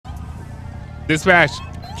Dispatch,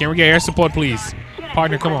 can we get air support, please?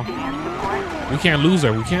 Partner, come on. We can't lose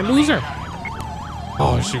her. We can't lose her.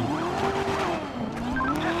 Oh, shoot.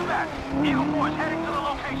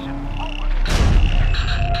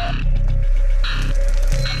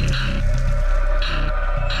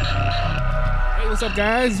 Hey, what's up,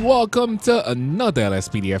 guys? Welcome to another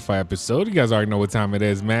Lspdfr episode. You guys already know what time it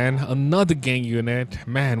is, man. Another gang unit.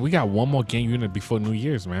 Man, we got one more gang unit before New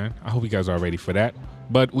Year's, man. I hope you guys are ready for that.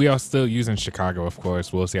 But we are still using Chicago, of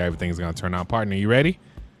course. We'll see how everything's going to turn out. Partner, you ready?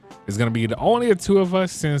 It's going to be only the two of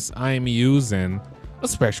us since I am using a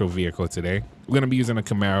special vehicle today. We're going to be using a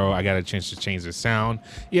Camaro. I got a chance to change the sound.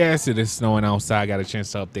 Yes, it is snowing outside. I got a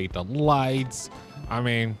chance to update the lights. I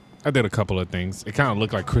mean, I did a couple of things. It kind of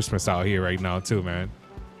looked like Christmas out here right now too, man.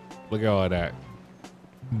 Look at all that.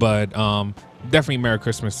 But definitely Merry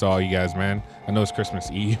Christmas to all you guys, man. I know it's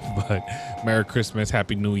Christmas Eve, but Merry Christmas,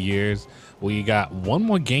 Happy New Year's. We got one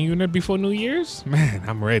more gang unit before New Year's. Man,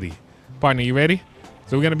 I'm ready. Partner, you ready?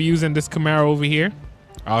 So we're gonna be using this Camaro over here.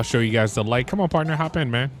 I'll show you guys the light. Come on, partner, hop in,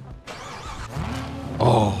 man.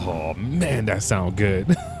 Oh man, that sound good.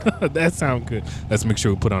 That sound good. Let's make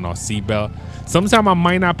sure we put on our seatbelt. Sometimes I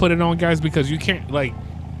might not put it on, guys, because you can't, like,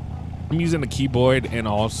 I'm using the keyboard and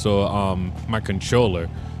also my controller.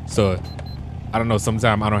 So I don't know,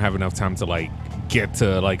 sometimes I don't have enough time to like get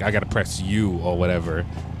to, like, I gotta press U or whatever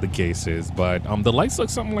the case is. But the lights look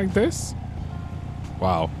something like this.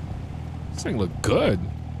 Wow, this thing look good.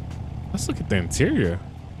 Let's look at the interior.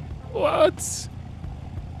 What?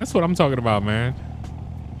 That's what I'm talking about, man.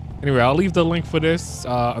 Anyway, I'll leave the link for this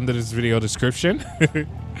under this video description.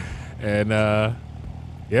 And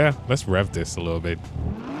yeah, let's rev this a little bit.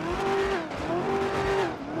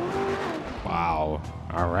 Wow.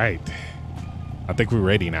 All right. I think we're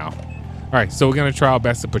ready now. All right, so we're gonna try our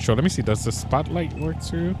best to patrol. Let me see, does the spotlight work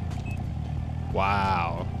too?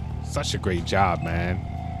 Wow, such a great job, man.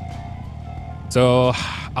 So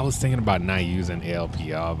I was thinking about not using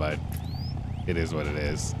ALPR, but it is what it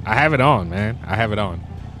is. I have it on, man. I have it on.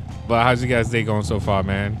 But how's you guys' day going so far,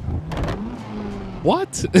 man?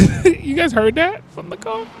 What? You guys heard that from the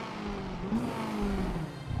car?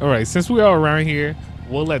 All right, since we are around here,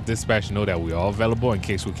 we'll let dispatch know that we are available in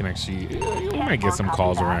case we can actually, we might get some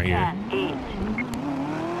calls around here.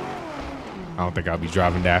 I don't think I'll be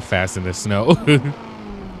driving that fast in the snow.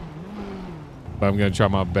 But I'm gonna try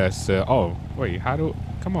my best to, oh, wait,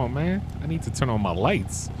 come on, man. I need to turn on my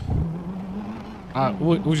lights.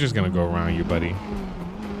 We're just gonna go around you, buddy.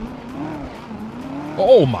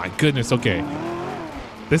 Oh my goodness, okay.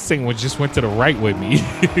 This thing just went to the right with me.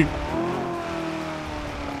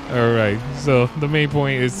 All right, so the main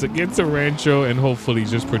point is to get to Rancho and hopefully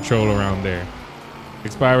just patrol around there.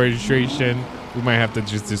 Expired registration, we might have to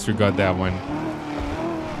just disregard that one.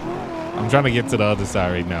 I'm trying to get to the other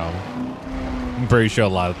side right now. I'm pretty sure a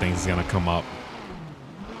lot of things is gonna come up.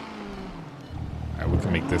 All right, we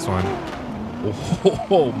can make this one.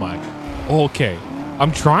 Oh my, okay.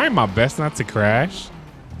 I'm trying my best not to crash.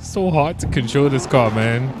 It's so hard to control this car,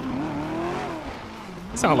 man.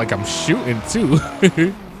 It sounds like I'm shooting too.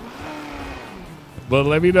 But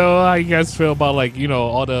let me know how you guys feel about, like, you know,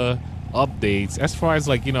 all the updates. As far as,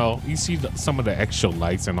 like, you know, you see some of the extra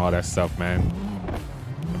lights and all that stuff, man.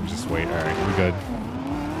 Let me just wait. All right, we're good.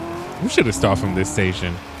 We should have started from this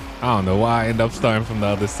station. I don't know why I end up starting from the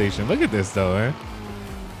other station. Look at this though, man.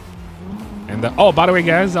 And oh, by the way,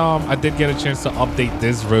 guys, I did get a chance to update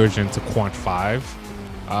this version to Quant 5.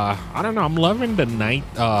 I don't know, I'm loving the night.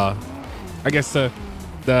 I guess the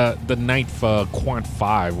night for Quant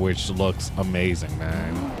 5, which looks amazing,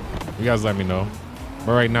 man. You guys let me know.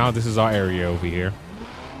 But right now, this is our area over here.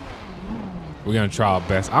 We're gonna try our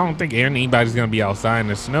best. I don't think anybody's gonna be outside in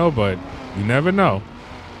the snow, but you never know.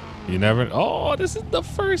 You never. Oh, this is the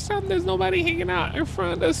first time there's nobody hanging out in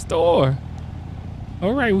front of the store.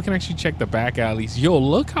 All right, we can actually check the back alleys. Yo,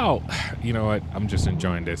 look how, you know what? I'm just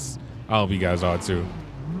enjoying this. I hope you guys are too.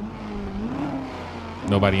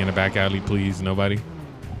 Nobody in the back alley, please. Nobody.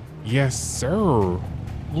 Yes, sir.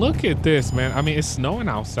 Look at this, man. I mean, it's snowing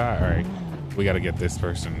outside. All right, we got to get this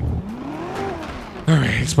person. All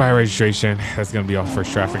right, expired registration. That's going to be our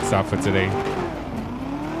first traffic stop for today.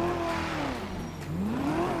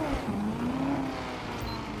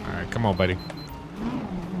 All right, come on, buddy.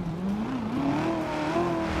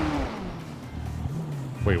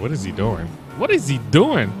 Wait, what is he doing? What is he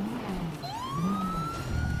doing?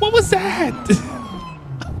 What was that?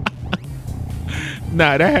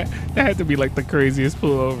 Nah, that had to be like the craziest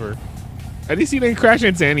pullover. At least he didn't crash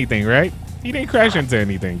into anything, right? He didn't crash into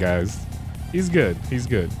anything, guys. He's good. He's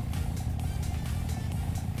good.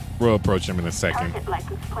 We'll approach him in a second.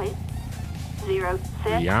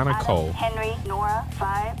 Rihanna Cole. Henry Nora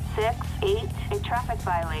 568. A traffic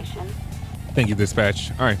violation. Thank you,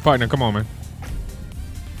 dispatch. All right, partner, come on, man.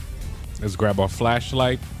 Let's grab our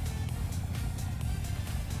flashlight.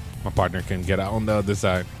 My partner can get out on the other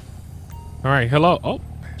side. All right, hello. Oh,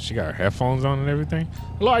 she got her headphones on and everything.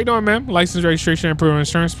 Hello, how you doing, ma'am? License, registration, and proof of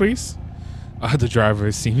insurance, please. The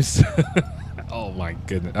driver seems. Oh my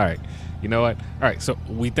goodness. All right, you know what? All right, so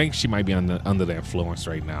we think she might be under the influence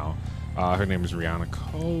right now. Her name is Rihanna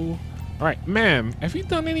Cole. All right, ma'am, have you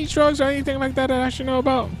done any drugs or anything like that I should know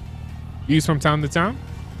about? Use from time to time?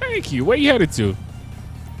 Thank you. Where you headed to?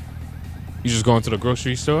 You just going to the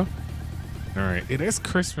grocery store? All right, it is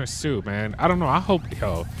Christmas too, man. I don't know. I hope,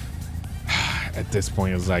 yo, at this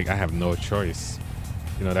point, it's like I have no choice.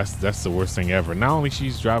 You know, that's the worst thing ever. Not only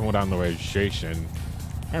she's driving without no registration.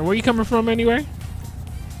 All right, where you coming from anyway?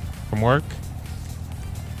 From work?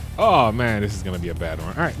 Oh man, this is gonna be a bad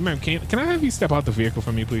one. All right, ma'am, can I have you step out the vehicle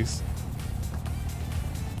for me, please?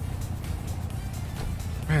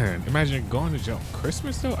 Man, imagine going to jail on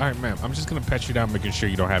Christmas though. All right, ma'am, I'm just gonna pet you down, making sure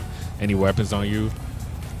you don't have any weapons on you.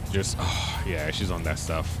 Just, oh yeah, she's on that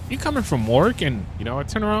stuff. You coming from work, and you know what?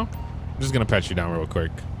 Turn around. I'm just gonna pet you down real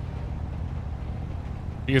quick.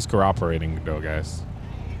 He is cooperating though, guys.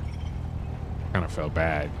 Kind of felt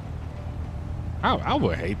bad. I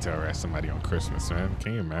would hate to arrest somebody on Christmas, man.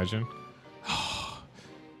 Can you imagine?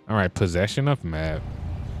 All right, possession of meth.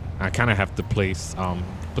 I kind of have to place,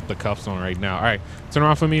 put the cuffs on right now. All right, turn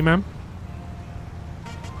around for me, ma'am.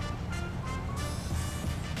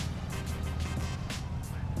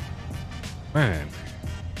 Man,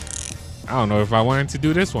 I don't know if I wanted to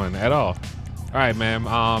do this one at all. All right, ma'am.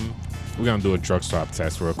 We're gonna do a drug swab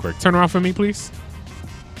test real quick. Turn around for me, please.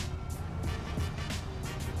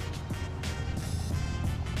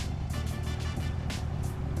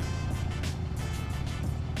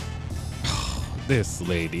 This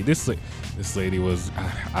lady was,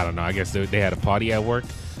 I don't know, I guess they had a party at work.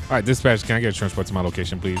 All right, dispatch, can I get a transport to my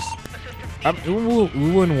location, please? We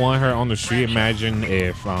wouldn't want her on the street. Imagine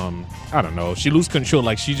if, I don't know, she lose control.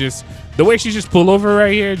 Like the way she just pulled over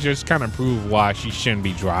right here just kind of proved why she shouldn't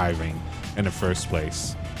be driving in the first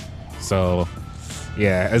place. So,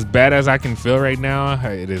 yeah, as bad as I can feel right now,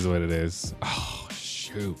 it is what it is. Oh,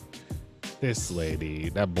 shoot. This lady,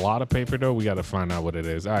 that blot of paper though, we got to find out what it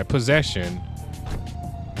is. All right, possession.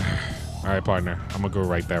 All right, partner. I'm gonna go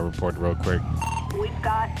write that report real quick. We've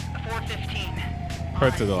got 415.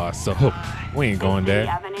 Hurt to the loss, so we ain't going there.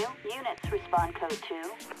 Avenue, units respond code 2.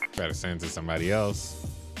 Better send it to somebody else.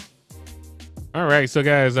 All right, so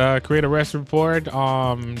guys, create arrest report.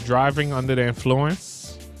 Driving under the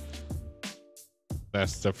influence.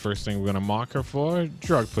 That's the first thing we're gonna mark her for.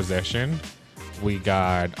 Drug possession. We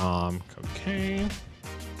got cocaine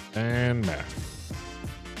and meth.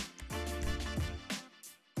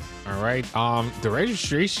 All right, the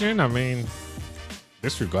registration, I mean,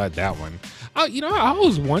 disregard that one. You know, I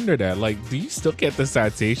always wonder that, like, do you still get the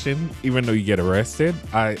citation even though you get arrested?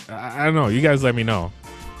 I don't know. You guys let me know.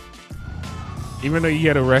 Even though you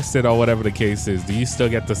get arrested or whatever the case is, do you still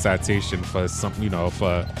get the citation for some, you know,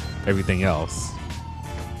 for everything else?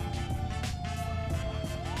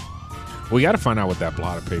 We got to find out what that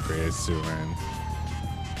blot of paper is too, man.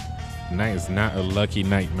 Tonight is not a lucky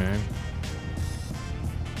night, man.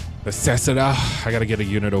 Let's test it out. I got to get a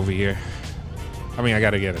unit over here. I mean, I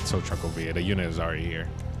got to get a tow truck over here. The unit is already here.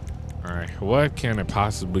 All right, what can it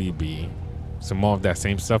possibly be? Some more of that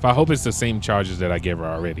same stuff. I hope it's the same charges that I gave her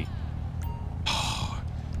already. Oh,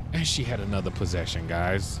 and she had another possession,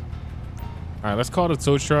 guys. All right, let's call the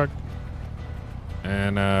tow truck.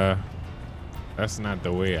 And that's not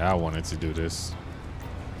the way I wanted to do this.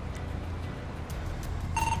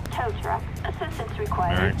 Tow truck, assistance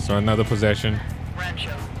required. All right, so another possession.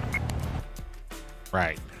 Rancho.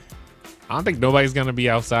 Right. I don't think nobody's gonna be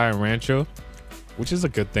outside in Rancho, which is a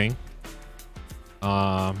good thing.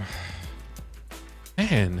 Man,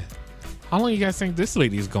 how long you guys think this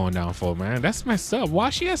lady's going down for, man? That's messed up. Why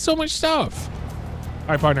she has so much stuff? All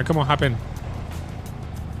right, partner, come on, hop in. All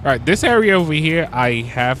right, this area over here, I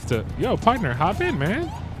have to. Yo, partner, hop in, man.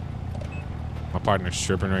 My partner's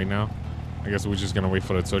tripping right now. I guess we're just gonna wait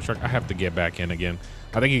for the tow truck. I have to get back in again.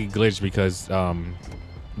 I think he glitched because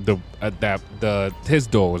his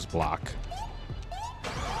door was blocked.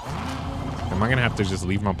 Am I gonna have to just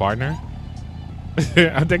leave my partner?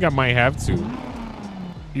 I think I might have to.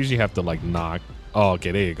 Usually have to like knock. Oh,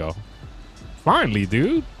 okay, there you go. Finally,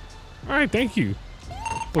 dude. All right, thank you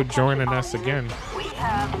for joining us again. We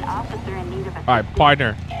have an officer in need of assistance. All right,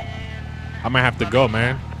 partner. I might have to go,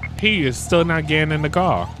 man. He is still not getting in the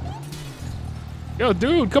car. Yo,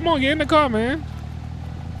 dude, come on, get in the car, man.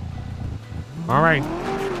 All right.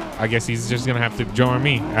 I guess he's just gonna have to join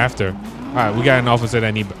me after. All right, we got an officer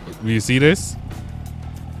that need. You see this?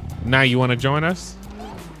 Now you want to join us?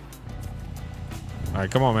 All right,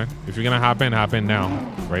 come on, man. If you're gonna hop in now.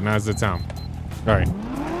 Right now is the time. All right.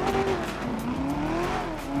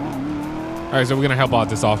 All right, so we're gonna help out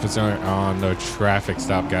this officer on the traffic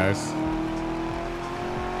stop, guys.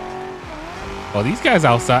 Oh, these guys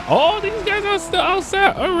outside. Oh, these guys are still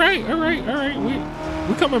outside. All right.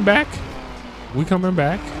 We coming back. We coming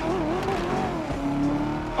back.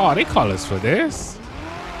 Oh, they call us for this.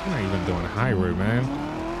 We're not even doing highway, man.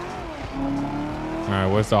 All right,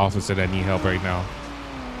 what's the officer that need help right now?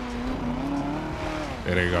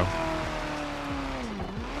 There you go.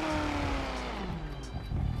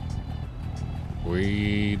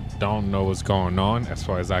 We don't know what's going on as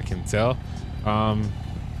far as I can tell.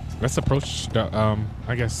 Let's approach the,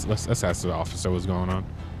 I guess let's ask the officer what's going on.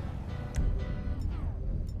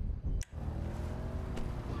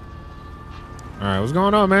 All right, what's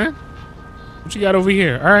going on, man? What you got over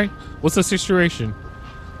here? All right, what's the situation?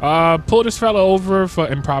 Pull this fella over for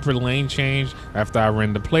improper lane change. After I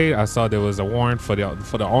ran the plate, I saw there was a warrant for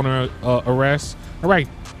the owner arrest. All right,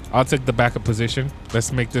 I'll take the backup position.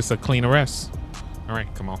 Let's make this a clean arrest. All right,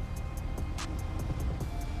 come on.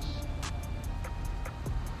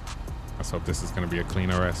 Let's hope this is gonna be a clean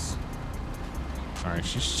arrest. All right,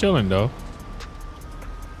 she's chilling though.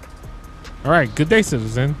 All right, good day,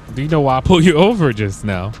 citizen. Do you know why I pulled you over just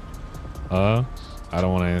now? I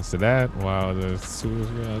don't want to answer that while the suit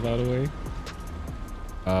is out of the way.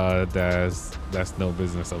 That's no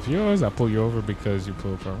business of yours. I pulled you over because you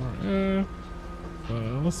pulled for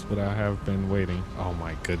what else would I have been waiting? Oh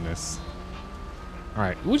my goodness. All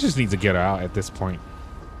right, we just need to get her out at this point.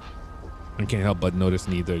 I can't help but notice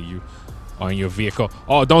neither you are in your vehicle.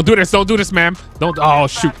 Oh, don't do this, ma'am. Don't. Oh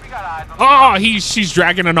shoot. Oh, she's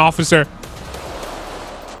dragging an officer.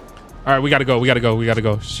 All right, we gotta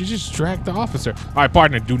go. She just dragged the officer. All right,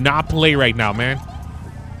 partner, do not play right now, man.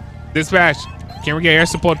 Dispatch, can we get air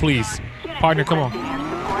support, please? Partner, come on.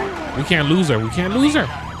 We can't lose her.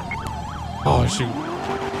 Oh, shoot.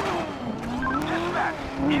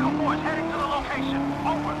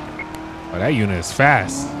 Oh, that unit is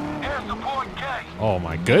fast. Oh,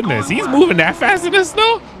 my goodness. He's moving that fast in the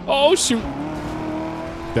snow? Oh, shoot.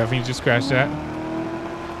 Definitely just crashed that.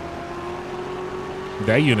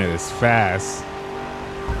 That unit is fast.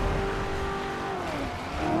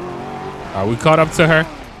 We caught up to her.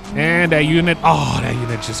 And that unit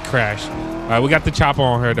just crashed. All right, we got the chopper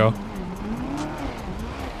on her, though.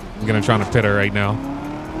 I'm gonna try to pit her right now.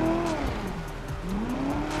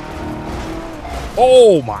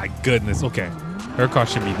 Oh, my goodness. Okay. Her car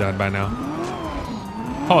should be done by now.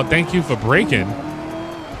 Oh, thank you for braking.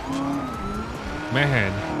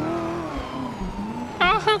 Man.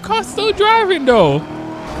 Her car's still driving though.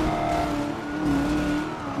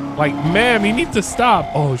 Like, ma'am, you need to stop.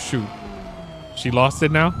 Oh shoot. She lost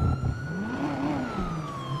it now?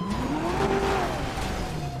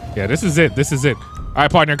 Yeah, this is it. All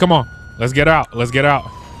right, partner, come on. Let's get out. All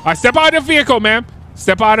right, step out of the vehicle, ma'am.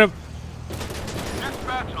 Step out of.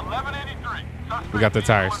 We got the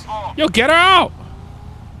tires. Yo, get her out.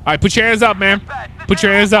 All right, put your hands up, ma'am. Put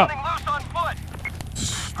your hands up.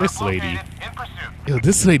 This lady. Yo,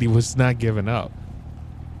 this lady was not giving up.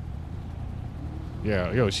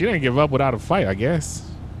 Yeah, yo, she didn't give up without a fight, I guess.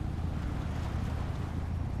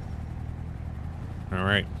 All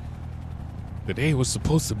right. Today was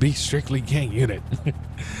supposed to be strictly gang unit.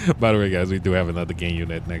 By the way, guys, we do have another gang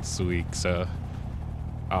unit next week, so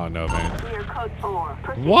I don't know, man.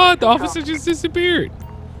 What? The officer just disappeared.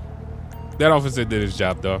 That officer did his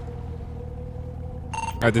job, though.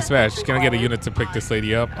 All right, dispatch, can I get a unit to pick this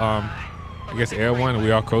lady up? I guess Air 1 and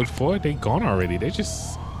we are code 4. They gone already. They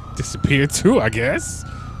just disappeared too, I guess.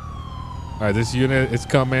 All right, this unit is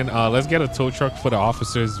coming. Let's get a tow truck for the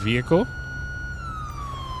officer's vehicle.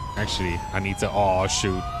 Actually, I need to. Oh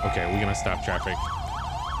shoot. Okay, we're gonna stop traffic.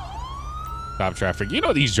 Stop traffic. You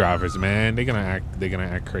know these drivers, man. They're gonna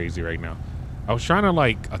act crazy right now. I was trying to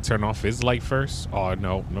like turn off his light first. Oh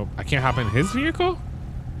no. I can't hop in his vehicle.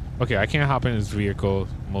 Okay, I can't hop in his vehicle.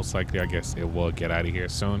 Most likely, I guess it will get out of here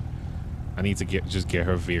soon. I need to just get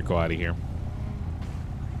her vehicle out of here.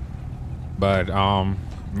 But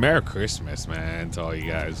Merry Christmas, man, to all you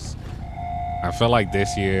guys. I feel like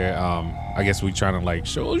this year, I guess we trying to like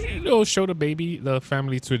show the baby, the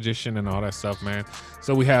family tradition and all that stuff, man.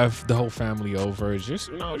 So we have the whole family over, just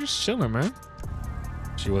just chilling, man.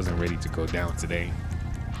 She wasn't ready to go down today.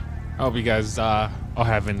 I hope you guys are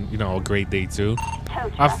having a great day too.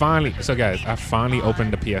 I finally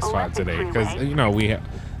opened the PS5 today because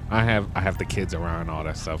I have the kids around and all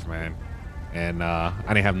that stuff, man. and I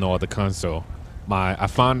didn't have no other console. I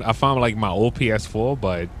found like my old PS4,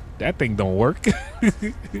 but that thing don't work.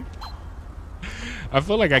 I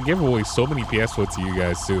feel like I give away so many PS4 to you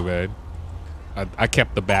guys too, man. I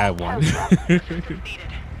kept the bad one.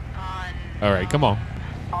 All right, come on.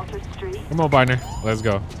 Come on, partner. Let's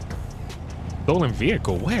go. Stolen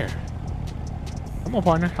vehicle, where? Come on,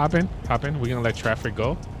 partner. Hop in. Hop in. We're going to let traffic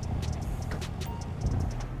go.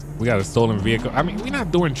 We got a stolen vehicle. I mean, we're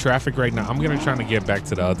not doing traffic right now. I'm going to try to get back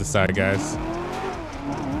to the other side, guys.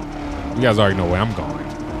 You guys already know where I'm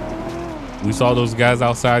going. We saw those guys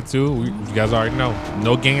outside, too. You guys already know.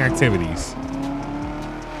 No gang activities.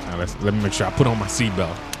 Now, let me make sure I put on my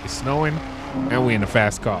seatbelt. It's snowing, and we in a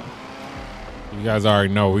fast car. You guys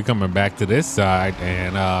already know we coming back to this side,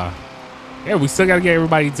 and yeah, we still gotta get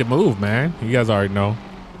everybody to move, man. You guys already know.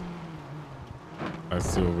 Let's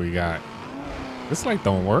see what we got. This light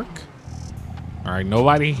don't work. All right,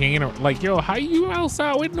 nobody hanging around. Like, yo, how you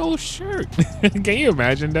outside with no shirt? Can you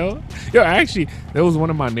imagine though? Yo, actually, there was one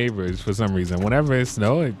of my neighbors for some reason. Whenever it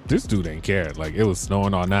snowed, this dude didn't care. Like, it was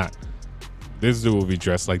snowing or not. This dude will be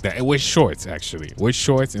dressed like that. And with shorts, actually. With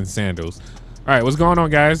shorts and sandals. All right, what's going on,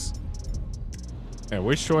 guys? Yeah,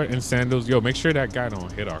 we're short and sandals. Yo, make sure that guy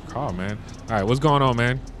don't hit our car, man. All right, what's going on,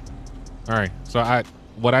 man? All right, so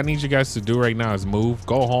what I need you guys to do right now is move,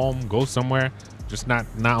 go home, go somewhere, just not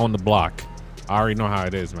on the block. I already know how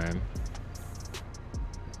it is, man.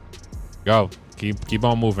 Go, keep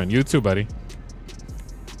on moving. You too, buddy.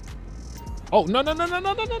 Oh, no.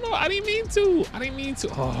 I didn't mean to.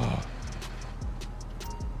 Oh.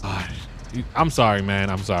 God. I'm sorry, man.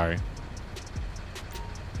 I'm sorry.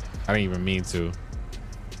 I didn't even mean to.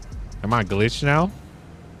 Am I glitched now?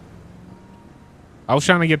 I was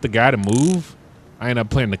trying to get the guy to move. I ended up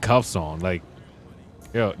putting the cuffs on. Like,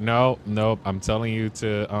 yo, no. I'm telling you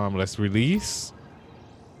to let's release.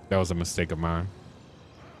 That was a mistake of mine.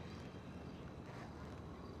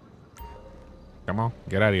 Come on,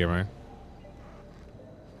 get out of here, man.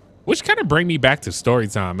 Which kind of bring me back to story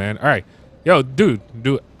time, man. All right, yo, dude,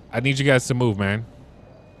 I need you guys to move, man.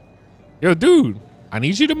 Yo, dude, I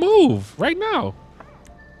need you to move right now.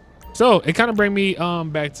 So it kind of bring me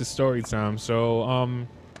back to story time. So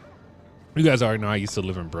you guys already know I used to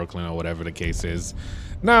live in Brooklyn or whatever the case is.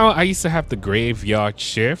 Now I used to have the graveyard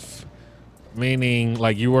shift, meaning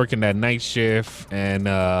like you working that night shift, and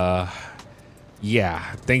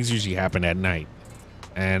yeah, things usually happen at night.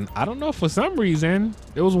 And I don't know, for some reason,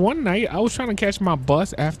 it was one night I was trying to catch my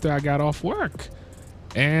bus after I got off work.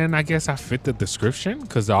 And I guess I fit the description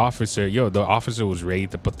because the officer was ready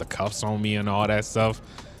to put the cuffs on me and all that stuff.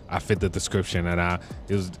 I fit the description, and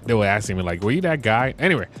they were asking me like, were you that guy?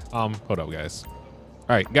 Anyway, hold up, guys. All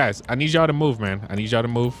right, guys, I need y'all to move, man. I need y'all to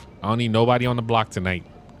move. I don't need nobody on the block tonight.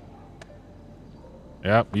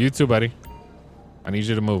 Yep, you too, buddy. I need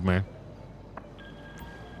you to move, man.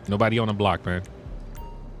 Nobody on the block, man.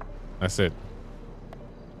 That's it.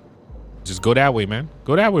 Just go that way, man.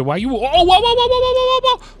 Go that way. Why you? Oh,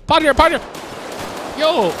 whoa. Partner.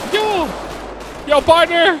 Yo,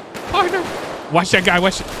 partner. Watch that guy.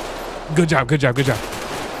 Watch it. Good job.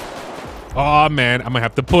 Oh, man. I'm going to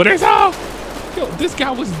have to pull this off. Yo, this guy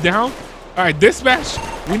was down. All right, dispatch.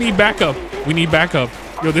 We need backup.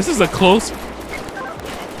 Yo, this is a close.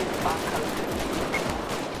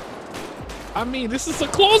 I mean, this is a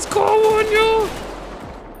close call on you.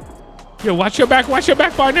 Yo, watch your back,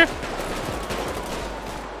 partner.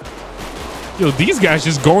 Yo, these guys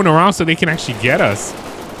just going around so they can actually get us.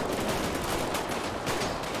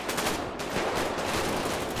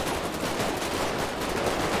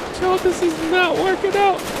 Yo, this is not working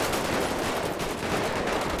out.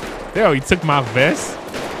 Yo, he took my vest.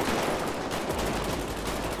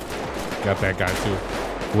 Got that guy too.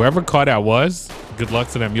 Whoever car that was, good luck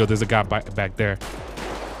to them. Yo, there's a guy back there.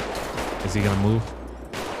 Is he gonna move?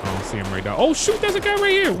 I don't see him right now. Oh shoot, there's a guy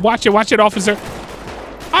right here. Watch it, officer.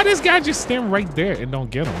 How this guy just stand right there and don't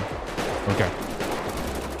get him? Okay.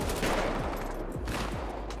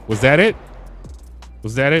 Was that it?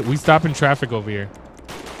 We stopping traffic over here.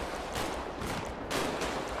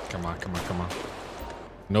 Come on.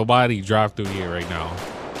 Nobody drive through here right now.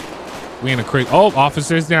 We in a crazy. Oh,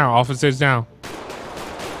 officers down.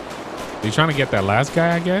 They trying to get that last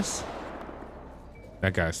guy, I guess.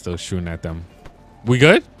 That guy's still shooting at them. We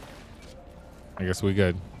good? I guess we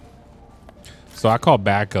good. So I called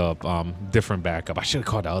backup, different backup. I should have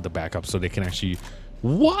called the other backup so they can actually.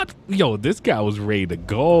 What? Yo, this guy was ready to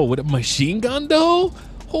go with a machine gun though.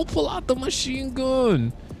 Who pull out the machine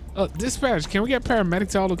gun? Dispatch, can we get paramedic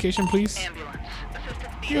to our location, please?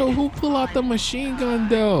 Yo, who pull out the machine gun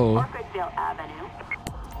though?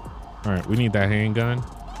 All right, we need that handgun.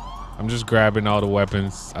 I'm just grabbing all the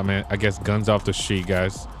weapons. I mean, I guess guns off the street,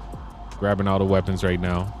 guys. Grabbing all the weapons right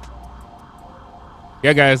now.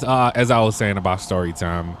 Yeah, guys, as I was saying about story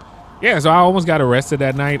time. Yeah, so I almost got arrested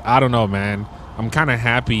that night. I don't know, man. I'm kind of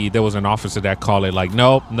happy there was an officer that called it like,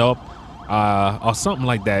 nope, or something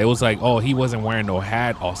like that. It was like, oh, he wasn't wearing no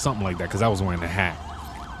hat or something like that because I was wearing a hat.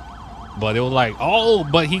 But it was like, oh,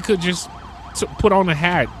 but he could just put on a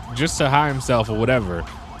hat just to hide himself or whatever.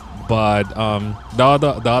 But the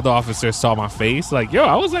other officer saw my face like, yo,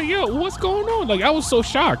 I was like, yo, what's going on? Like, I was so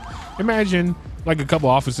shocked. Imagine like a couple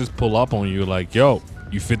officers pull up on you like, yo,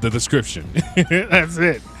 you fit the description. That's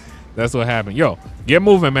it. That's what happened. Yo, get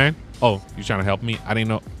moving, man. Oh, you trying to help me? I didn't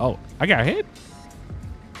know. Oh, I got hit?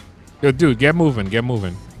 Yo, dude, get moving, get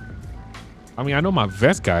moving. I mean, I know my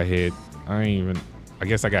vest got hit. I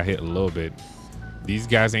guess I got hit a little bit. These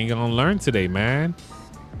guys ain't gonna learn today, man.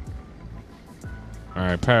 All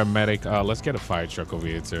right, paramedic. Let's get a fire truck over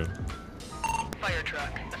here too. Fire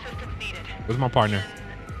truck. Assistance needed. Where's my partner?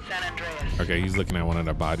 San Andreas. Okay, he's looking at one of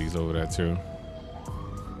the bodies over there too.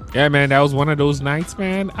 Yeah, man, that was one of those nights,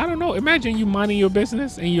 man. I don't know. Imagine you minding your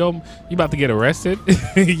business and you about to get arrested.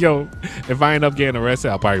 Yo, if I end up getting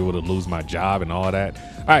arrested, I probably would have lose my job and all that.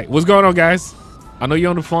 All right, what's going on, guys? I know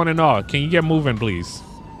you're on the phone and all. Can you get moving, please?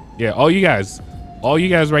 Yeah, all you guys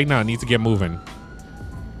right now need to get moving.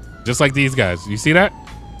 Just like these guys. You see that?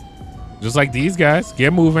 Just like these guys.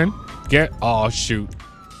 Get moving. Oh, shoot.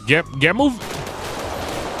 Get moving.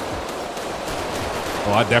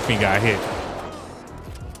 Oh, I definitely got hit.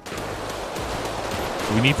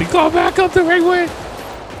 We need to go back up the right way.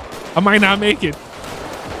 I might not make it.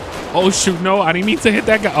 Oh, shoot. No, I didn't mean to hit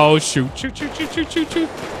that guy. Oh, shoot. Shoot.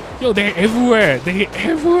 Yo, they're everywhere. They're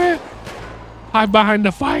everywhere. Hide behind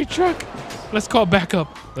the fire truck. Let's call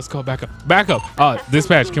backup. Backup.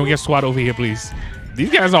 Dispatch, can we get SWAT over here, please?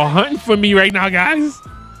 These guys are hunting for me right now, guys.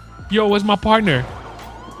 Yo, where's my partner?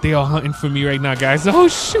 They are hunting for me right now, guys. Oh,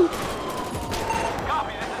 shoot.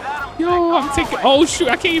 Yo, I'm taking... Oh, shoot.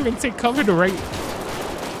 I can't even take cover the right...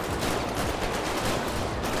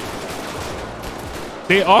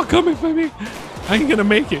 They all coming for me. I ain't gonna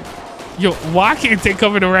make it. Yo, why can't I take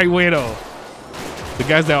cover the right way though? The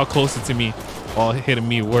guys that are closer to me all hitting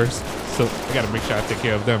me worse. So I gotta make sure I take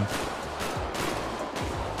care of them.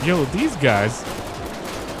 Yo, these guys.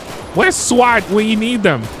 Where's SWAT when you need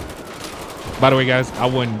them? By the way, guys, I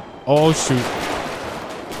wouldn't. Oh, shoot.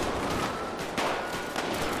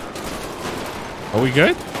 Are we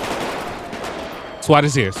good? SWAT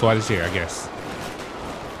is here, I guess.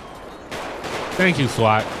 Thank you,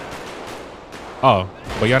 SWAT. Oh,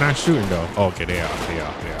 but y'all not shooting though. Oh, okay, they are.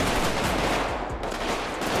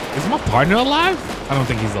 Is my partner alive? I don't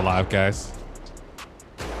think he's alive, guys.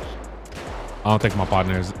 I don't think my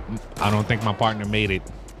partner made it.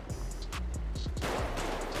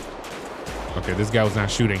 Okay, this guy was not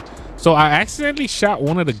shooting. So I accidentally shot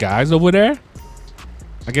one of the guys over there.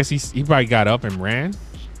 I guess he probably got up and ran.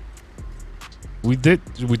 We did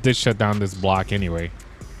shut down this block anyway.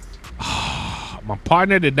 My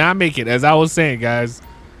partner did not make it, as I was saying, guys.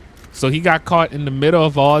 So he got caught in the middle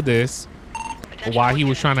of all this while he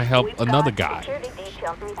was trying to help another guy.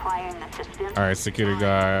 All right, security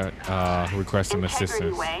guard requesting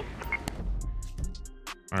assistance.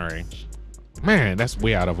 All right. Man, that's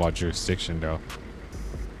way out of our jurisdiction, though.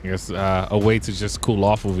 I guess a way to just cool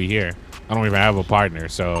off over here. I don't even have a partner,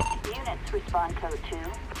 so.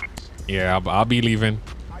 Yeah, I'll be leaving.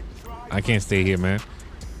 I can't stay here, man.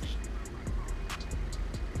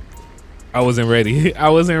 I wasn't ready. I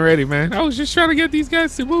wasn't ready, man. I was just trying to get these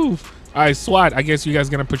guys to move. All right, SWAT, I guess you guys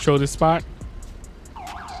gonna patrol this spot.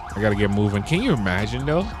 I gotta get moving. Can you imagine,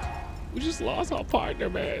 though? We just lost our partner,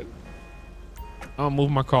 man. I'll move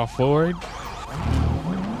my car forward.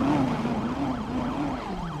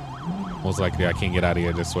 Most likely, I can't get out of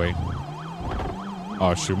here this way.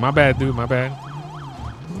 Oh, shoot. My bad, dude. My bad.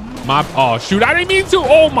 Oh, shoot. I didn't mean to.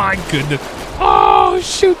 Oh, my goodness. Oh,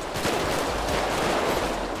 shoot.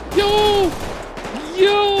 Yo!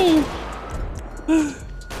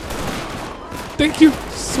 Thank you,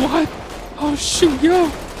 SWAT. Oh, shoot, yo.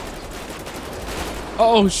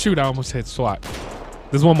 Oh, shoot, I almost hit SWAT.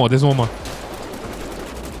 There's one more.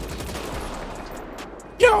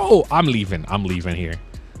 Yo, I'm leaving here.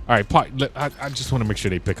 All right, I just want to make sure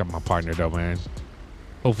they pick up my partner, though, man.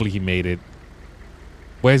 Hopefully he made it.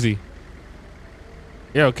 Where's he?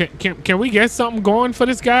 Yo, can we get something going for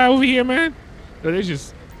this guy over here, man? Or they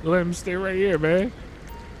just... let him stay right here, man.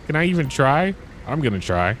 Can I even try? I'm gonna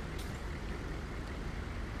try.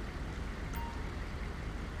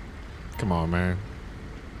 Come on, man.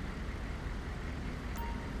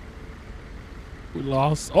 We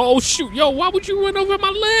lost. Oh, shoot. Yo, why would you run over my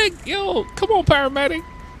leg? Yo, come on, paramedic.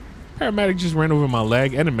 Paramedic just ran over my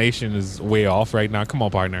leg. Animation is way off right now. Come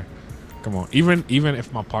on, partner. Come on. Even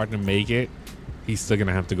if my partner make it, he's still going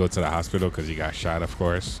to have to go to the hospital because he got shot, of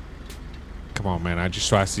course. Come on, man. I just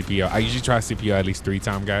try CPR. I usually try CPR at least 3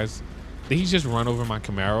 times, guys. Did he just run over my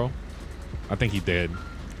Camaro? I think he did.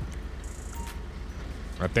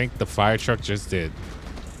 I think the fire truck just did.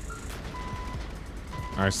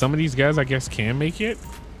 All right, some of these guys, I guess, can make it.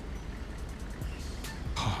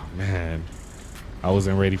 Oh, man. I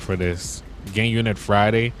wasn't ready for this. Gang unit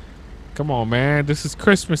Friday. Come on, man. This is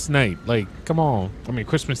Christmas night. Like, come on. I mean,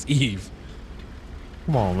 Christmas Eve.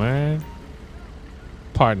 Come on, man.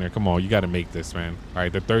 Partner, come on. You got to make this, man. All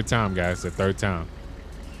right, the 3rd time, guys. The 3rd time.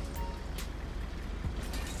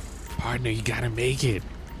 Partner, you got to make it.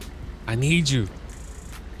 I need you.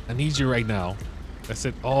 I need you right now. That's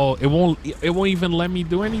it. Oh, it won't even let me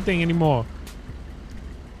do anything anymore.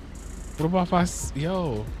 What about if I,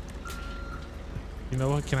 yo. You know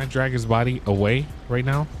what? Can I drag his body away right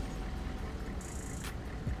now?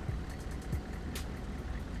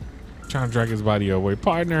 I'm trying to drag his body away.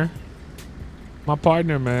 Partner. My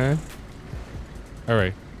partner, man. All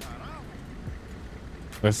right.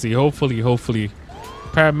 Let's see. Hopefully.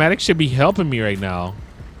 Paramedic should be helping me right now.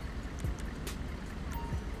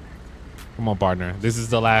 Come on, partner. This is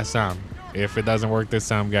the last time. If it doesn't work this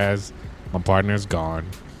time, guys, my partner's gone.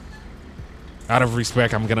 Out of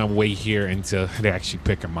respect, I'm gonna wait here until they actually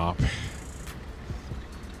pick him up.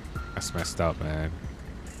 That's messed up, man.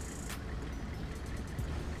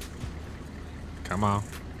 Come on.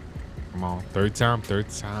 Come on.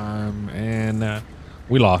 3rd time. And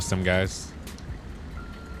we lost him, guys.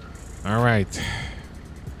 All right.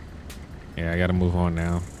 Yeah, I gotta move on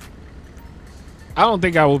now. I don't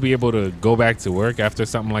think I will be able to go back to work after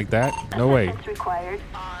something like that. No way.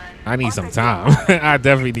 I need some time. I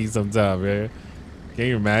definitely need some time, man. Can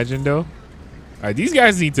you imagine, though? All right, these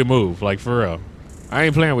guys need to move, like, for real. I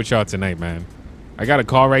ain't playing with y'all tonight, man. I got a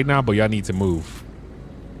call right now, but y'all need to move.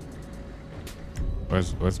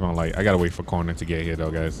 Where's my light? I gotta wait for corner to get here,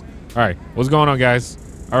 though, guys. All right, what's going on, guys?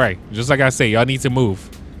 All right, just like I say, y'all need to move.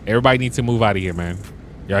 Everybody needs to move out of here, man.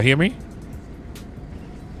 Y'all hear me?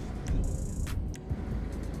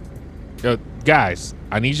 Yo, guys,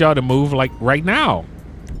 I need y'all to move, like, right now.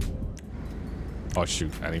 Oh,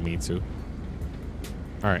 shoot. I didn't mean to.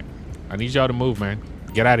 All right. I need y'all to move, man.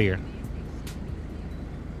 Get out of here.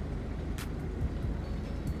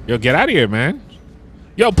 Yo, get out of here, man.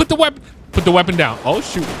 Yo, put the weapon down. Oh,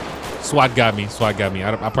 shoot. SWAT got me. SWAT got me.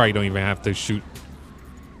 I probably don't even have to shoot.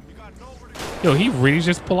 Yo, he really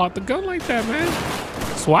just pull out the gun like that, man.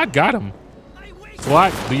 SWAT got him.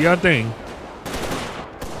 SWAT, do your thing.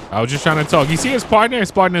 I was just trying to talk. You see his partner?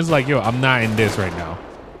 His partner's like, yo, I'm not in this right now.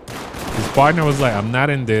 His partner was like, I'm not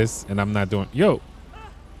in this, and I'm not doing... Yo,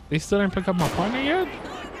 they still didn't pick up my partner yet?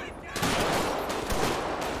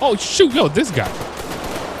 Oh, shoot. Yo, this guy.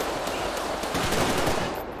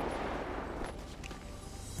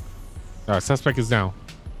 All right, suspect is down.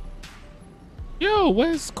 Yo,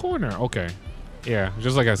 where's corner? Okay. Yeah,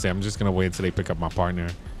 just like I said, I'm just going to wait until they pick up my partner,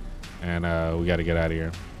 and we got to get out of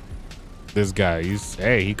here. This guy,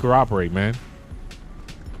 hey, he cooperate, man.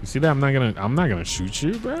 You see that? I'm not gonna shoot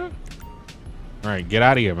you, bro. All right, get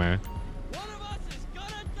out of here, man. One of us is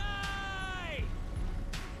gonna die.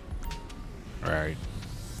 All right.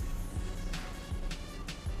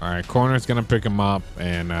 All right, corner's gonna pick him up,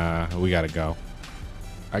 and we gotta go.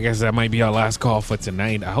 I guess that might be our last call for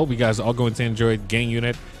tonight. I hope you guys are all going to enjoy Gang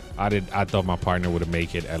Unit. I thought my partner would have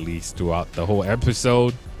made it at least throughout the whole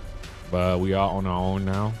episode, but we are on our own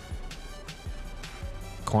now.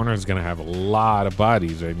 Corner is gonna have a lot of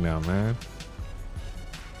bodies right now, man.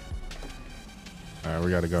 All right, we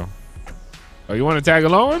gotta go. Oh, you want to tag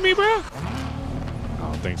along with me, bro? I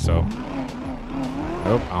don't think so.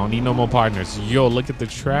 Nope, I don't need no more partners. Yo, look at the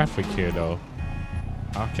traffic here, though.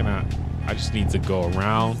 How can I just need to go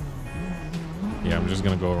around. Yeah, I'm just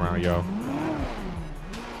gonna go around, yo.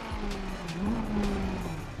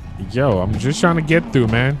 Yo, I'm just trying to get through,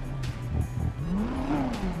 man.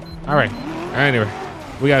 All right. Anyway.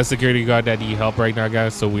 We got a security guard that need help right now,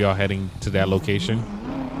 guys, so we are heading to that location.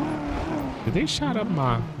 Did they shot up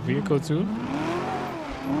my vehicle too?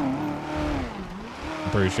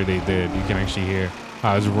 I'm pretty sure they did. You can actually hear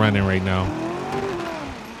how it's running right now.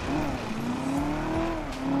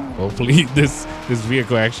 Hopefully this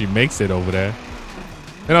vehicle actually makes it over there.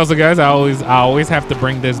 And also, guys, I always have to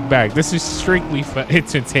bring this back. This is strictly for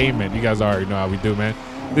entertainment. You guys already know how we do, man.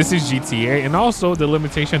 This is GTA, and also the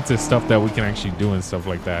limitation to stuff that we can actually do and stuff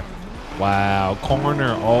like that. Wow,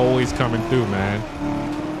 corner always coming through, man.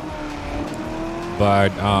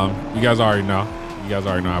 But you guys already know. You guys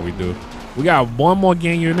already know how we do. We got one more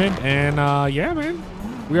gang unit, and yeah, man,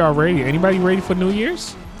 we are ready. Anybody ready for New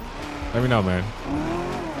Year's? Let me know, man.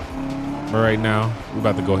 But right now, we're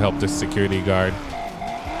about to go help this security guard.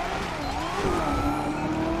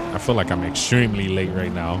 I feel like I'm extremely late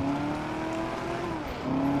right now.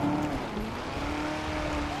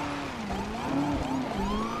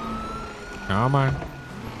 Come on.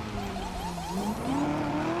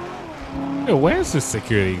 Yo, where's the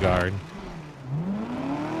security guard?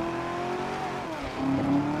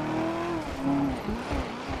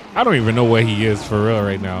 I don't even know where he is for real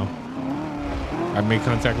right now. I made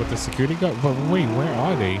contact with the security guard, but wait, where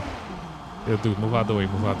are they? Yo, dude, move out the way,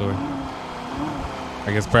 move out the way.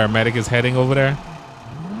 I guess paramedic is heading over there.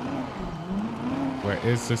 Where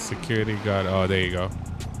is the security guard? Oh, there you go.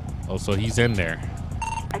 Oh, so he's in there.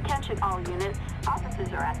 Attention all units. Officers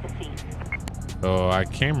are at the scene. So I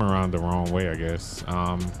came around the wrong way, I guess.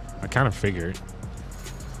 I kind of figured.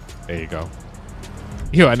 There you go.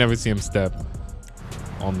 Yo, I never see him step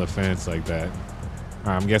on the fence like that.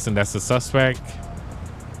 I'm guessing that's the suspect.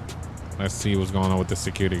 Let's see what's going on with the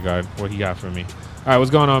security guard. What he got for me? All right, what's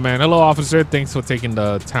going on, man? Hello, officer. Thanks for taking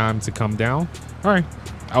the time to come down. All right,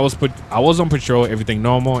 I was on patrol, everything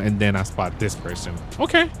normal, and then I spot this person.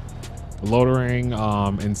 Okay, loitering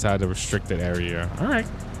inside the restricted area. All right,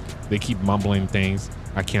 they keep mumbling things.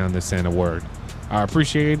 I can't understand a word. I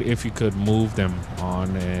appreciate if you could move them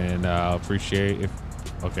on, and appreciate if.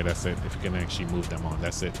 Okay, that's it. If you can actually move them on,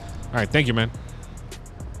 that's it. All right, thank you, man.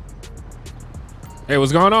 Hey,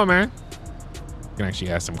 what's going on, man? You can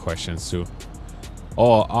actually ask some questions too.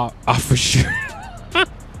 Oh, for sure.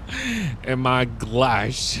 And my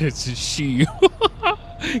gosh, it's a she.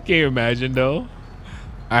 Can you imagine though?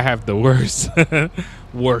 I have the worst,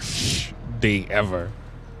 worst day ever.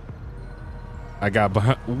 I got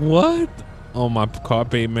behind. What? On my car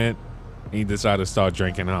payment. He decided to start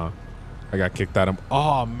drinking, huh? I got kicked out of.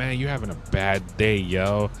 Oh man, you having a bad day,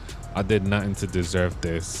 yo. I did nothing to deserve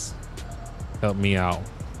this. Help me out.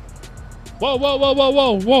 Whoa, whoa, whoa, whoa,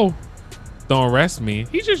 whoa, whoa. Don't arrest me.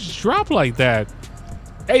 He just dropped like that.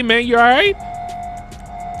 Hey man, you all right?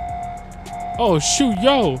 Oh shoot,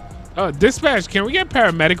 yo. Dispatch, can we get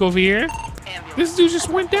paramedic over here? Ambulance. This dude just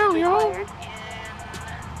went down, yo.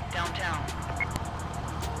 Downtown.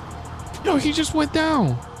 Yo, he just went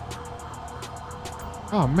down.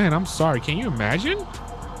 Oh man, I'm sorry. Can you imagine?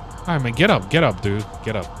 All right, man, get up, dude,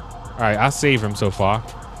 get up. All right, I'll save him so far.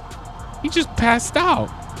 He just passed out.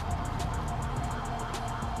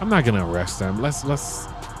 I'm not gonna arrest him. We're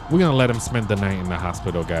gonna let him spend the night in the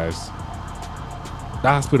hospital, guys. The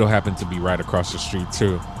hospital happened to be right across the street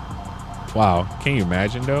too. Wow, can you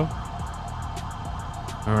imagine though?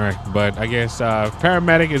 All right, but I guess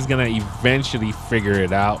paramedic is gonna eventually figure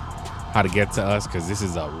it out how to get to us, because this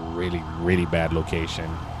is a really, really bad location.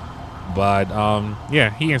 But yeah,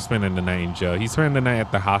 he ain't spending the night in jail. He's spending the night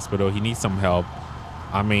at the hospital. He needs some help.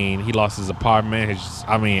 I mean, he lost his apartment.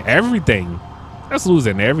 Everything. That's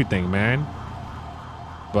losing everything, man.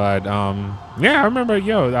 But yeah, I remember,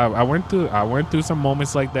 yo, I went through some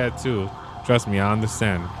moments like that too. Trust me, I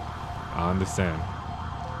understand.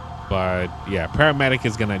 But yeah, paramedic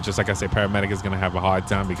is gonna, just like I said, paramedic is gonna have a hard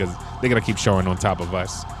time because they're gonna keep showing on top of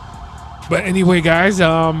us. But anyway, guys,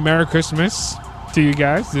 Merry Christmas to you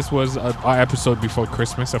guys. This was our episode before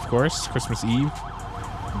Christmas, of course, Christmas Eve.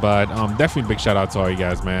 But definitely big shout out to all you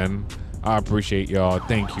guys, man. I appreciate y'all.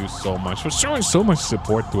 Thank you so much for showing so much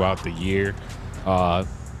support throughout the year.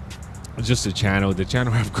 Just the channel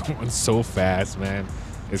have grown so fast, man.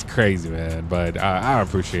 It's crazy, man. But I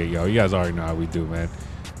appreciate y'all. You guys already know how we do, man.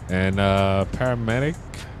 And paramedic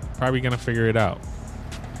probably gonna figure it out.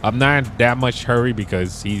 I'm not that much hurry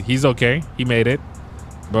because he's okay. He made it.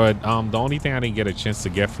 But the only thing I didn't get a chance to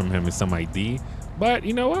get from him is some ID. But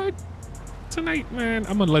you know what? Tonight, man,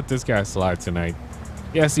 I'm gonna let this guy slide tonight.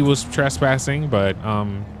 Yes, he was trespassing, but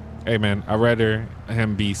hey, man, I'd rather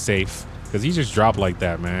him be safe because he just dropped like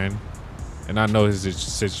that, man. And I know his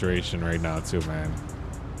situation right now too, man.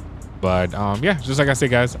 But yeah, just like I said,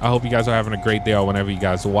 guys, I hope you guys are having a great day or whenever you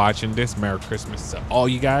guys are watching this. Merry Christmas to all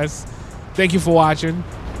you guys. Thank you for watching.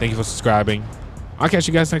 Thank you for subscribing. I'll catch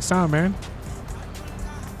you guys next time, man.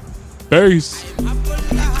 Peace.